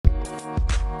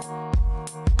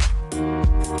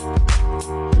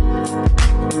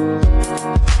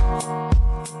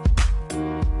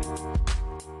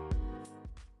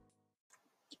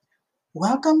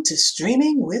welcome to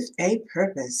Streaming with a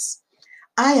Purpose.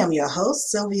 I am your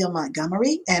host, Sylvia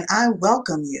Montgomery, and I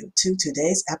welcome you to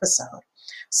today's episode.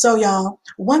 So, y'all,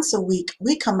 once a week,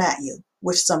 we come at you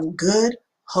with some good,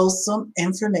 wholesome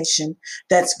information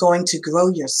that's going to grow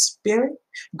your spirit,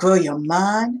 grow your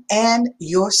mind, and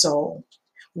your soul.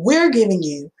 We're giving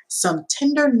you some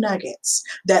tender nuggets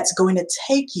that's going to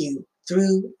take you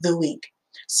through the week.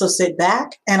 So sit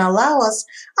back and allow us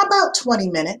about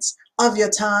 20 minutes of your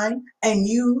time, and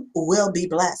you will be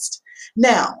blessed.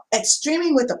 Now, at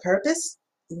Streaming with a Purpose,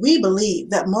 we believe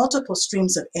that multiple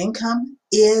streams of income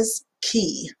is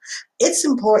key. It's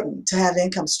important to have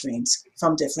income streams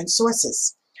from different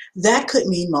sources. That could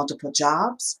mean multiple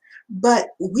jobs, but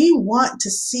we want to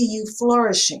see you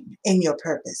flourishing in your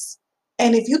purpose.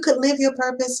 And if you could live your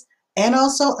purpose and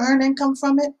also earn income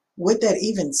from it, would that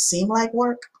even seem like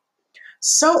work?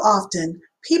 So often,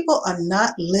 people are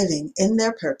not living in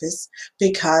their purpose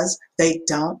because they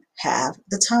don't have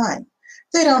the time.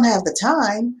 They don't have the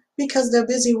time because they're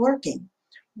busy working.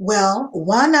 Well,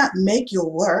 why not make your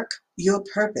work your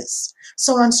purpose?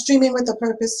 So on Streaming with a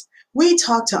Purpose, we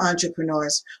talk to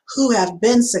entrepreneurs who have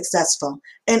been successful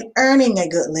in earning a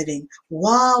good living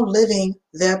while living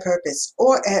their purpose,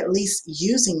 or at least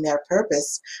using their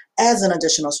purpose as an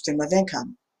additional stream of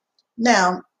income.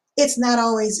 Now, it's not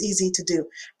always easy to do.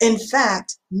 In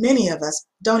fact, many of us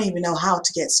don't even know how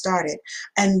to get started.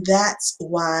 And that's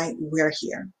why we're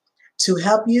here, to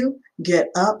help you get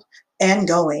up and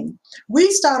going.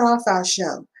 We start off our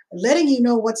show letting you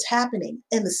know what's happening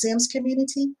in the Sims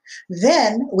community.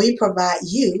 Then we provide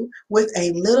you with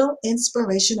a little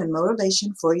inspiration and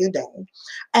motivation for your day.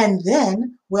 And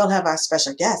then we'll have our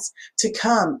special guests to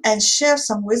come and share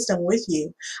some wisdom with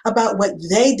you about what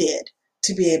they did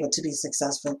to be able to be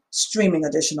successful, streaming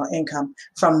additional income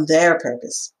from their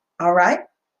purpose. All right?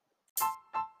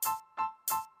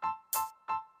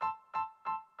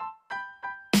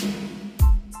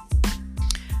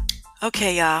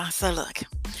 Okay, y'all. So look,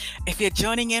 if you're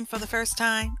joining in for the first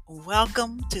time,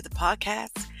 welcome to the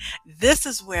podcast. This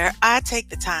is where I take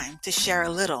the time to share a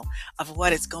little of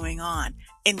what is going on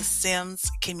in the Sims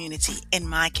community, in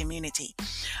my community.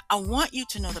 I want you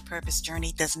to know the purpose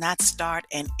journey does not start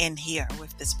and end here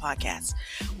with this podcast.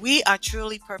 We are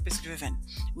truly purpose driven.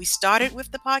 We started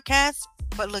with the podcast,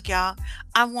 but look, y'all,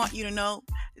 I want you to know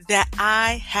that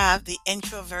I have the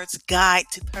Introvert's Guide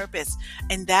to Purpose,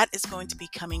 and that is going to be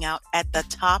coming out at the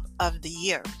top of the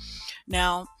year.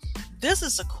 Now, this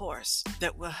is a course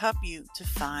that will help you to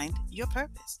find your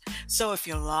purpose. So if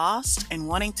you're lost and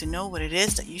wanting to know what it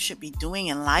is that you should be doing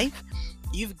in life,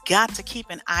 you've got to keep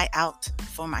an eye out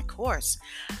for my course.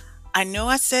 I know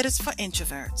I said it's for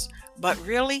introverts, but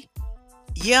really,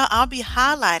 yeah, I'll be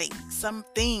highlighting some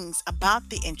things about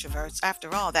the introverts.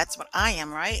 After all, that's what I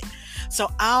am, right?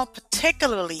 So I'll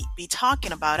particularly be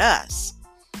talking about us.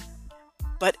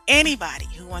 But anybody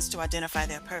who wants to identify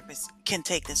their purpose can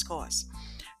take this course.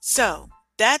 So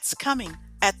that's coming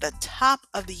at the top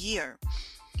of the year.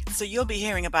 So you'll be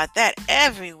hearing about that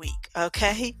every week,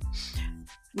 okay?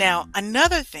 Now,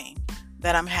 another thing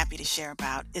that I'm happy to share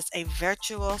about is a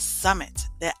virtual summit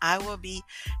that I will be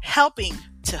helping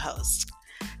to host.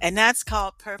 And that's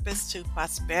called Purpose to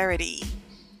Prosperity.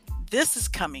 This is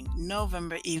coming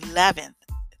November 11th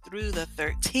through the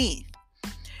 13th.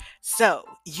 So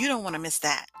you don't want to miss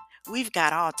that. We've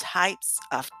got all types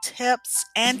of tips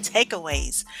and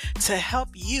takeaways to help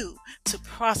you to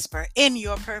prosper in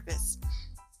your purpose.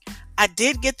 I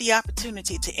did get the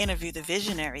opportunity to interview the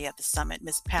visionary of the summit,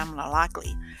 Miss Pamela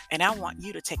Lockley, and I want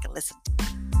you to take a listen.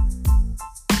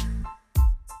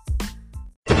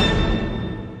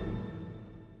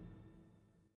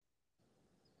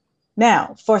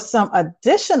 Now, for some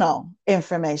additional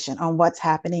information on what's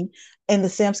happening in the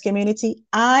Sims community,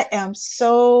 I am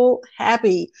so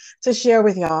happy to share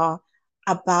with y'all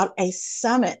about a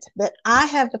summit that I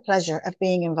have the pleasure of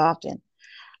being involved in.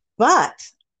 But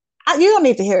you don't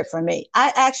need to hear it from me.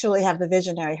 I actually have the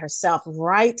visionary herself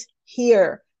right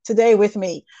here today with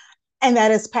me, and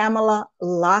that is Pamela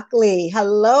Lockley.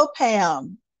 Hello,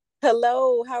 Pam.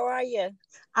 Hello, how are you?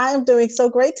 I am doing so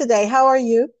great today. How are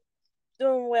you?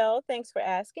 Doing well. Thanks for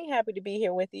asking. Happy to be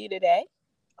here with you today.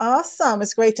 Awesome.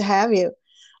 It's great to have you.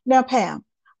 Now, Pam,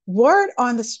 word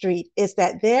on the street is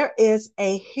that there is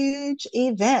a huge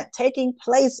event taking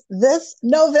place this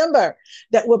November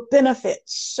that will benefit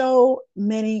so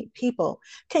many people.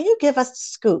 Can you give us a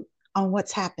scoop on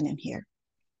what's happening here?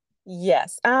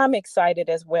 Yes, I'm excited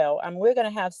as well. We're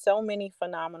going to have so many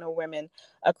phenomenal women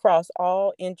across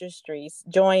all industries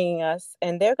joining us,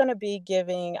 and they're going to be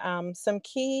giving some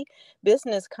key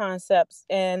business concepts,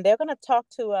 and they're going to talk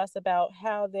to us about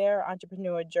how their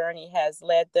entrepreneur journey has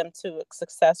led them to a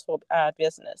successful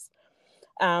business.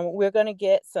 We're going to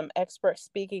get some experts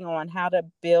speaking on how to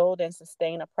build and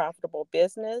sustain a profitable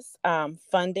business,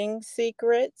 funding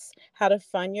secrets, how to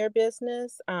fund your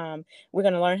business. We're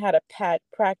going to learn how to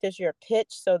practice your pitch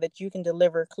so that you can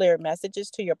deliver clear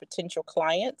messages to your potential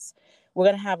clients. We're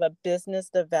going to have a business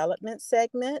development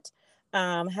segment,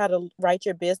 how to write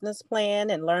your business plan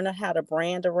and learn how to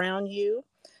brand around you.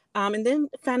 And then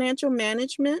financial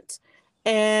management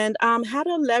and how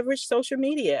to leverage social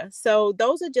media. So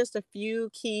those are just a few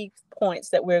key points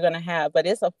that we're going to have, but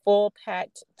it's a full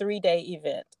packed 3-day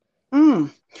event.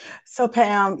 Mm. So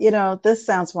Pam, this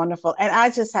sounds wonderful. And I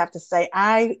just have to say,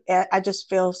 I just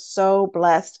feel so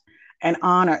blessed and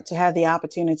honored to have the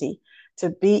opportunity to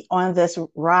be on this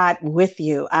ride with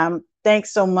you.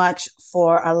 Thanks so much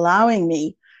for allowing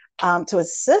me to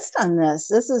assist on this.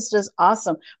 This is just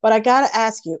awesome. But I got to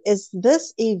ask you, is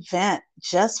this event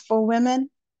just for women?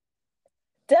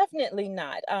 Definitely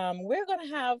not. We're going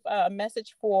to have a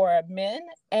message for men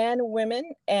and women,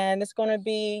 and it's going to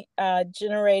be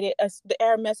generated.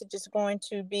 Our message is going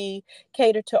to be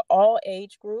catered to all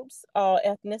age groups, all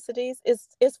ethnicities.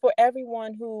 It's for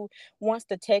everyone who wants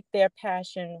to take their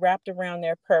passion wrapped around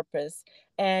their purpose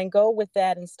and go with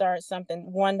that and start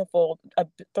something wonderful, a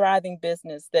thriving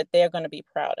business that they're going to be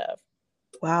proud of.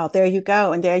 Wow, there you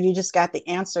go. And there you just got the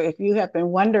answer. If you have been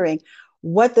wondering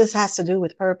what this has to do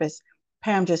with purpose,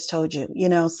 Pam just told you.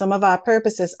 Some of our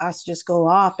purposes are to just go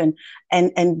off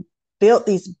and build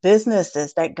these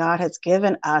businesses that God has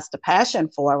given us the passion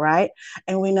for, right?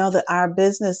 And we know that our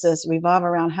businesses revolve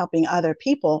around helping other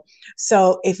people.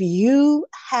 So if you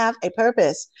have a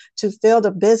purpose to build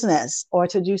a business or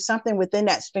to do something within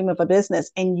that stream of a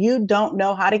business and you don't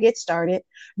know how to get started,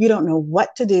 you don't know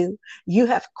what to do, you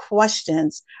have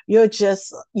questions, you're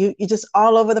just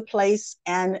all over the place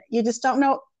and you just don't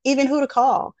know even who to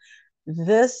call,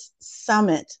 this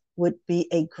summit would be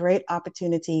a great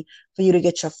opportunity for you to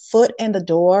get your foot in the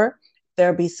door.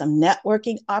 There'll be some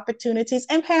networking opportunities.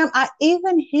 And Pam, I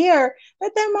even hear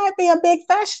that there might be a big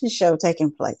fashion show taking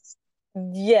place.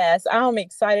 Yes, I'm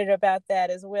excited about that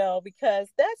as well because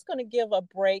that's going to give a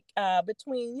break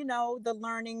between, the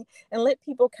learning and let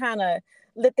people kind of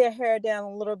let their hair down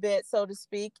a little bit, so to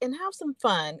speak, and have some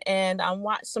fun. And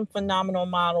watch some phenomenal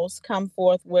models come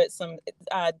forth with some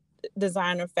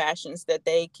designer fashions that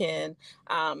they can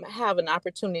have an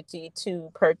opportunity to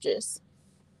purchase.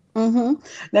 Mm-hmm.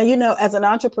 Now, as an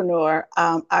entrepreneur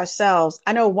ourselves,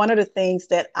 I know one of the things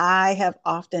that I have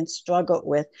often struggled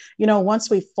with, once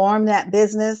we form that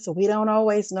business, we don't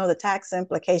always know the tax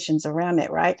implications around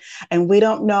it, right? And we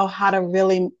don't know how to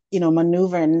really,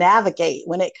 maneuver and navigate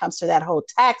when it comes to that whole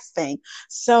tax thing.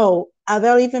 So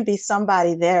there'll even be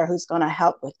somebody there who's going to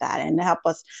help with that and help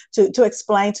us to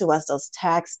explain to us those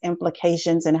tax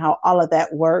implications and how all of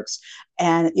that works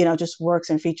and, just works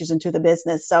and features into the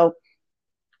business. So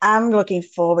I'm looking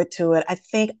forward to it. I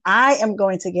think I am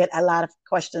going to get a lot of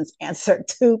questions answered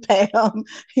too, Pam,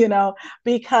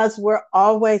 because we're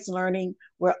always learning,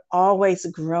 we're always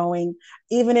growing.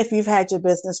 Even if you've had your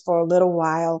business for a little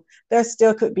while, there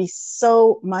still could be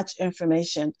so much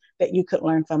information that you could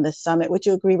learn from this summit. Would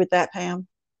you agree with that, Pam?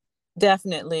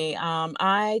 Definitely.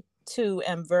 I too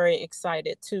am very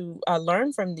excited to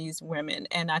learn from these women.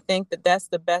 And I think that that's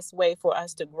the best way for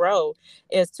us to grow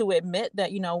is to admit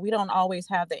that, we don't always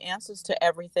have the answers to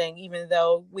everything, even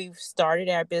though we've started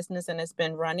our business and it's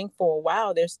been running for a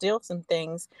while. There's still some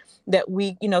things that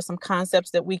some concepts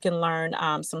that we can learn,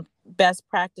 some best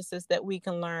practices that we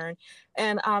can learn,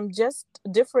 and just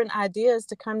different ideas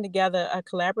to come together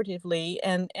collaboratively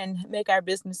and make our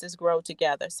businesses grow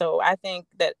together. So I think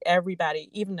that everybody,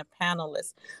 even the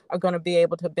panelists, are going to be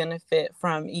able to benefit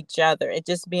from each other. It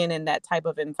just being in that type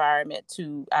of environment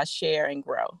to share and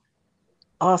grow.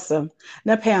 Awesome.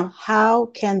 Now, Pam, how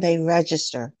can they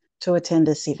register to attend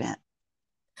this event?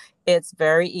 It's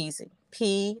very easy.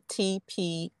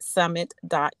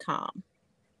 ptpsummit.com.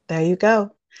 There you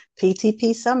go.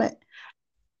 PTP Summit.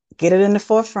 Get it in the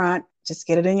forefront. Just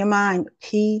get it in your mind.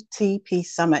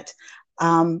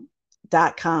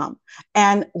 ptpsummit.com.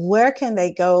 And where can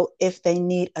they go if they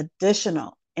need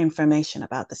additional information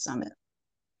about the summit?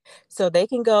 So they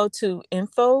can go to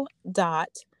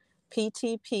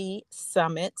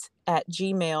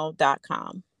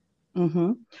info.ptpsummit@gmail.com.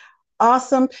 Mm-hmm.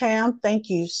 Awesome, Pam. Thank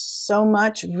you so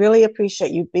much. Really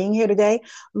appreciate you being here today.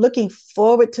 Looking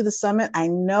forward to the summit. I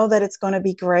know that it's going to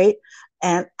be great.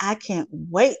 And I can't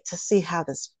wait to see how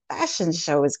this fashion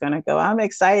show is going to go. I'm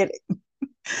excited.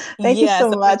 Thank you Yes,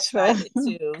 so I'm much for. excited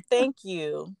too. Thank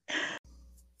you.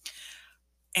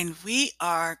 And we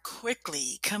are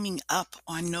quickly coming up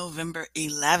on November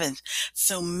 11th.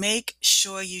 So make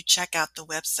sure you check out the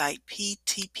website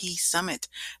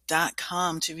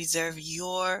ptpsummit.com to reserve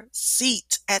your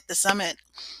seat at the summit.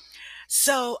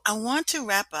 So I want to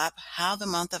wrap up how the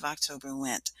month of October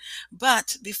went.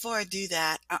 But before I do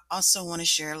that, I also want to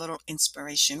share a little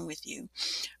inspiration with you.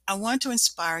 I want to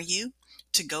inspire you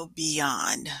to go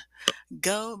beyond.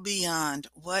 Go beyond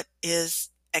what is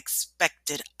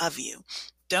expected of you.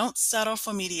 Don't settle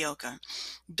for mediocre.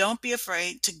 Don't be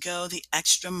afraid to go the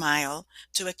extra mile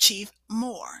to achieve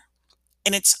more.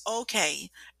 And it's okay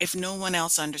if no one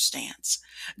else understands.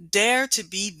 Dare to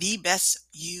be the best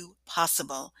you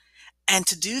possible. And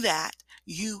to do that,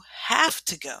 you have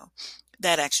to go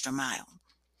that extra mile.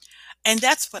 And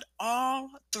that's what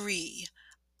all three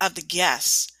of the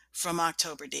guests from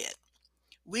October did.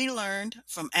 We learned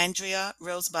from Andrea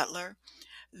Rose Butler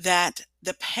that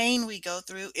the pain we go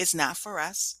through is not for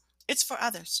us, it's for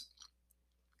others.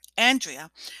 Andrea,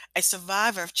 a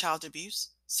survivor of child abuse,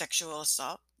 sexual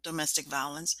assault, domestic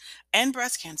violence, and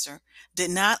breast cancer, did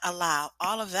not allow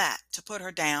all of that to put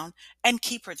her down and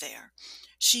keep her there.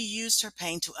 She used her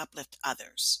pain to uplift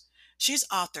others. She's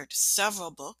authored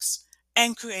several books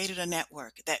and created a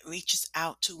network that reaches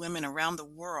out to women around the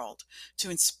world to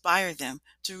inspire them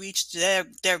to reach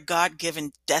their God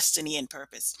given destiny and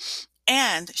purpose.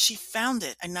 And she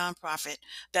founded a nonprofit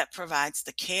that provides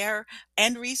the care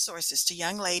and resources to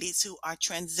young ladies who are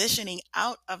transitioning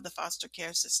out of the foster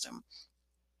care system.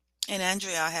 And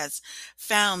Andrea has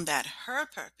found that her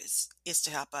purpose is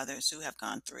to help others who have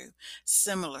gone through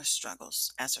similar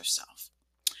struggles as herself.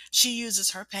 She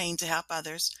uses her pain to help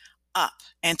others up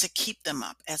and to keep them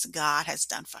up as God has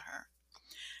done for her.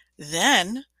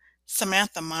 Then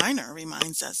Samantha Miner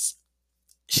reminds us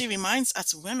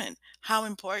women how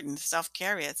important self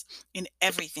care is in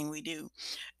everything we do,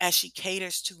 as she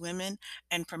caters to women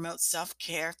and promotes self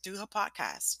care through her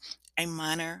podcast, A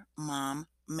Minor Mom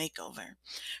Makeover.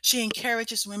 She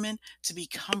encourages women to be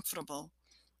comfortable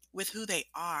with who they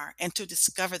are and to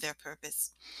discover their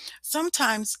purpose.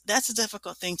 Sometimes that's a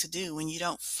difficult thing to do when you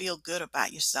don't feel good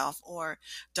about yourself or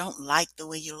don't like the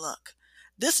way you look.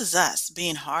 This is us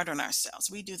being hard on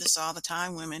ourselves. We do this all the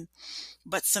time, women.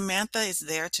 But Samantha is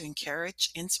there to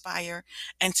encourage, inspire,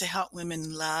 and to help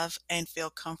women love and feel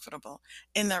comfortable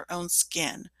in their own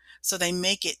skin so they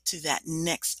make it to that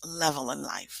next level in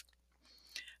life.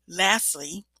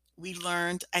 Lastly, we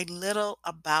learned a little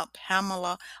about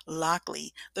Pamela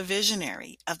Lockley, the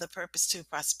visionary of the Purpose to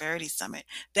Prosperity Summit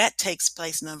that takes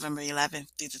place November 11th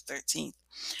through the 13th.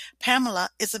 Pamela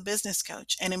is a business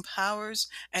coach and empowers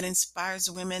and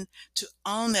inspires women to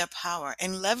own their power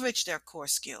and leverage their core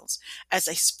skills as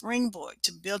a springboard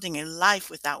to building a life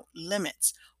without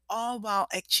limits, all while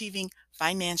achieving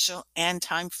financial and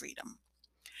time freedom.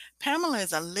 Pamela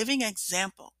is a living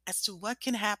example as to what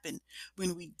can happen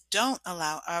when we don't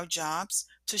allow our jobs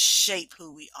to shape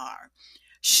who we are.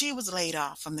 She was laid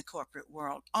off from the corporate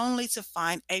world only to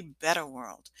find a better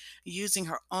world, using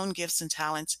her own gifts and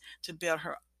talents to build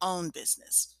her own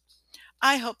business.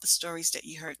 I hope the stories that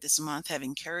you heard this month have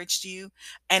encouraged you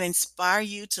and inspire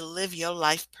you to live your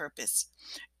life purpose.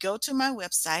 Go to my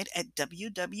website at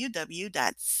www.sims,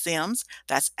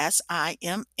 that's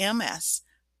SIMMS,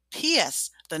 PS,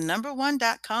 the number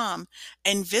one.com,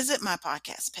 and visit my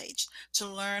podcast page to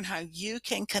learn how you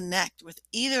can connect with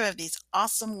either of these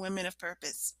awesome women of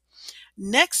purpose.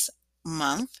 Next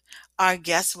month, our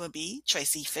guests will be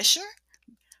Tracy Fisher,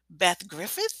 Beth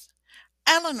Griffith,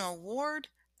 Eleanor Ward,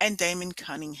 and Damon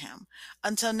Cunningham.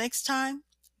 Until next time,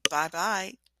 bye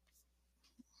bye.